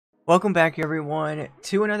Welcome back everyone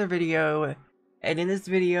to another video, and in this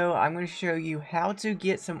video I'm going to show you how to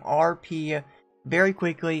get some RP very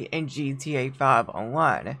quickly in GTA 5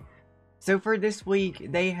 Online. So for this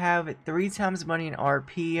week they have 3 times money in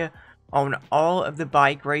RP on all of the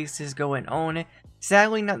bike races going on.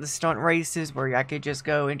 Sadly not the stunt races where I could just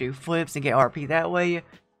go and do flips and get RP that way,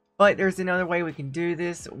 but there's another way we can do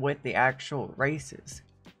this with the actual races.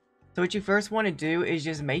 So what you first want to do is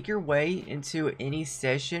just make your way into any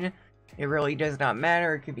session. It really does not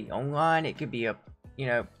matter. It could be online. It could be a,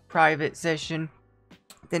 private session.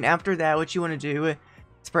 Then after that, what you want to do is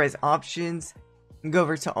press options, go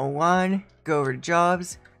over to online, go over to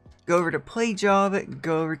jobs, go over to play job,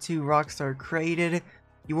 go over to Rockstar Created.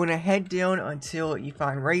 You want to head down until you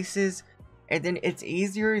find races. And then it's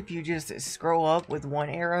easier if you just scroll up with one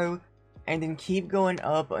arrow and then keep going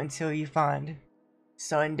up until you find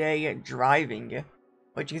Sunday driving.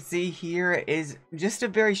 What you see here is just a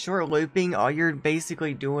very short looping. All you're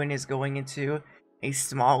basically doing is going into a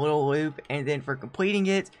small little loop, and then for completing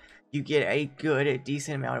it you get a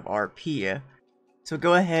decent amount of RP. So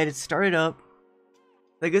go ahead and start it up.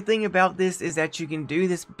 The good thing about this is that you can do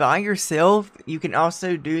this by yourself. You can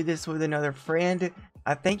also do this with another friend.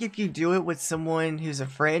 I think if you do it with someone who's a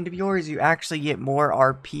friend of yours, you actually get more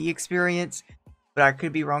RP experience. But I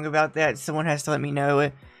could be wrong about that. Someone has to let me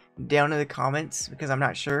know down in the comments because I'm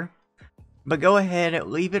not sure. But go ahead,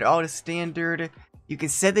 leave it all to standard. You can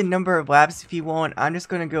set the number of laps if you want. I'm just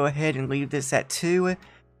going to go ahead and leave this at 2.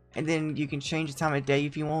 And then you can change the time of day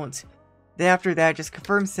if you want. Then after that, just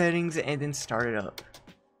confirm settings and then start it up.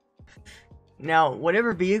 Now,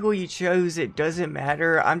 whatever vehicle you chose, it doesn't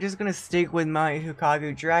matter. I'm just going to stick with my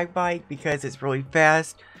Hokago drag bike because it's really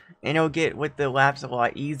fast. And it'll get with the laps a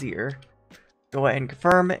lot easier. Go ahead and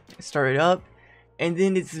confirm it, start it up, and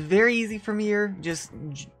then it's very easy from here. Just,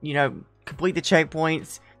 complete the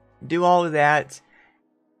checkpoints, do all of that,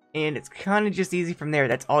 and it's kind of just easy from there.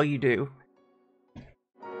 That's all you do.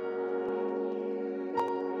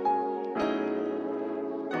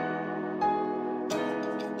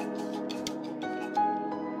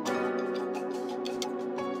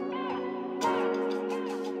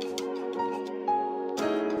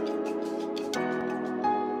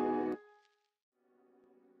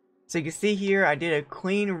 So you can see here I did a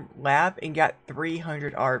clean lap and got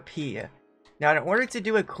 300 RP. Now in order to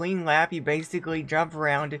do a clean lap, you basically jump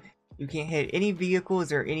around. You can't hit any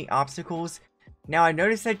vehicles or any obstacles. Now I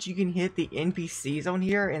noticed that you can hit the NPCs on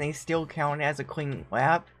here and they still count as a clean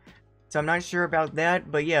lap. So I'm not sure about that,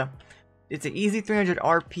 but yeah. It's an easy 300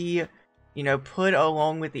 RP, put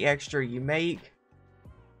along with the extra you make.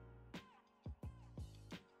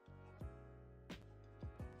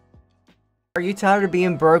 Are you tired of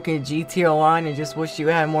being broke in GTA Online and just wish you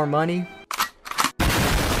had more money?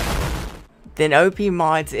 Then OP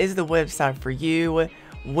Mods is the website for you.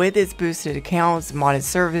 With its boosted accounts, modded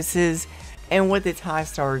services, and with its high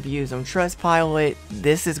star reviews on Trustpilot,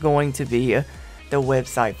 this is going to be the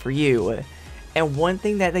website for you. And one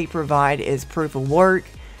thing that they provide is proof of work,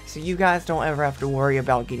 so you guys don't ever have to worry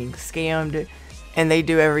about getting scammed. And they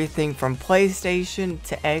do everything from PlayStation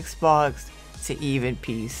to Xbox to even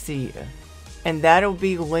PC. And that'll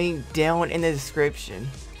be linked down in the description.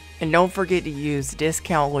 And don't forget to use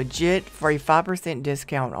discount legit for a 5%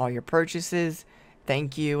 discount on all your purchases.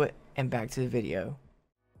 Thank you, and back to the video.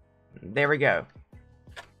 There we go.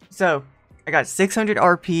 So I got 600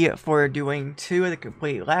 RP for doing 2 of the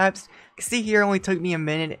complete laps. You see here, it only took me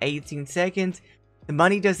 1:18 seconds. The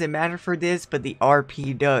money doesn't matter for this, but the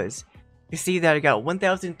RP does. You see that I got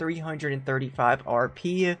 1,335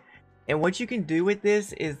 RP. And what you can do with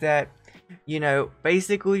this is that,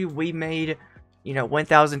 basically we made,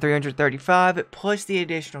 1,335 plus the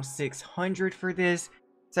additional 600 for this.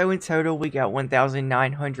 So in total, we got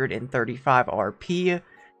 1,935 RP.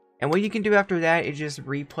 And what you can do after that is just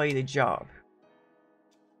replay the job.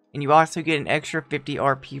 And you also get an extra 50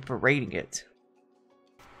 RP for rating it.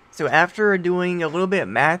 So after doing a little bit of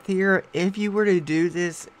math here, if you were to do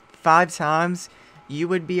this 5 times, you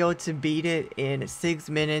would be able to beat it in 6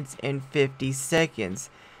 minutes and 50 seconds.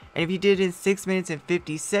 And if you did it in 6 minutes and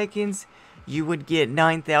 50 seconds, you would get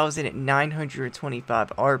 9,925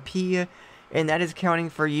 RP. And that is counting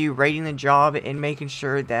for you rating the job and making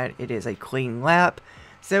sure that it is a clean lap.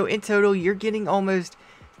 So in total, you're getting almost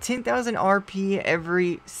 10,000 RP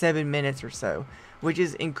every 7 minutes or so, which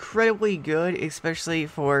is incredibly good, especially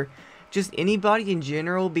for just anybody in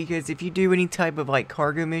general, because if you do any type of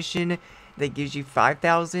cargo mission that gives you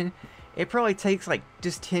 5,000, it probably takes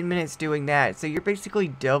just 10 minutes doing that. So you're basically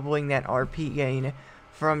doubling that RP gain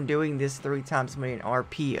from doing this 3 times million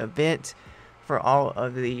RP event for all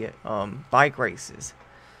of the bike races.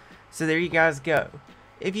 So there you guys go.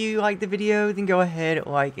 If you liked the video, then go ahead,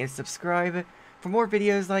 like, and subscribe for more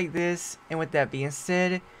videos like this. And with that being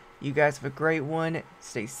said, you guys have a great one,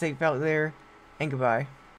 stay safe out there, and goodbye.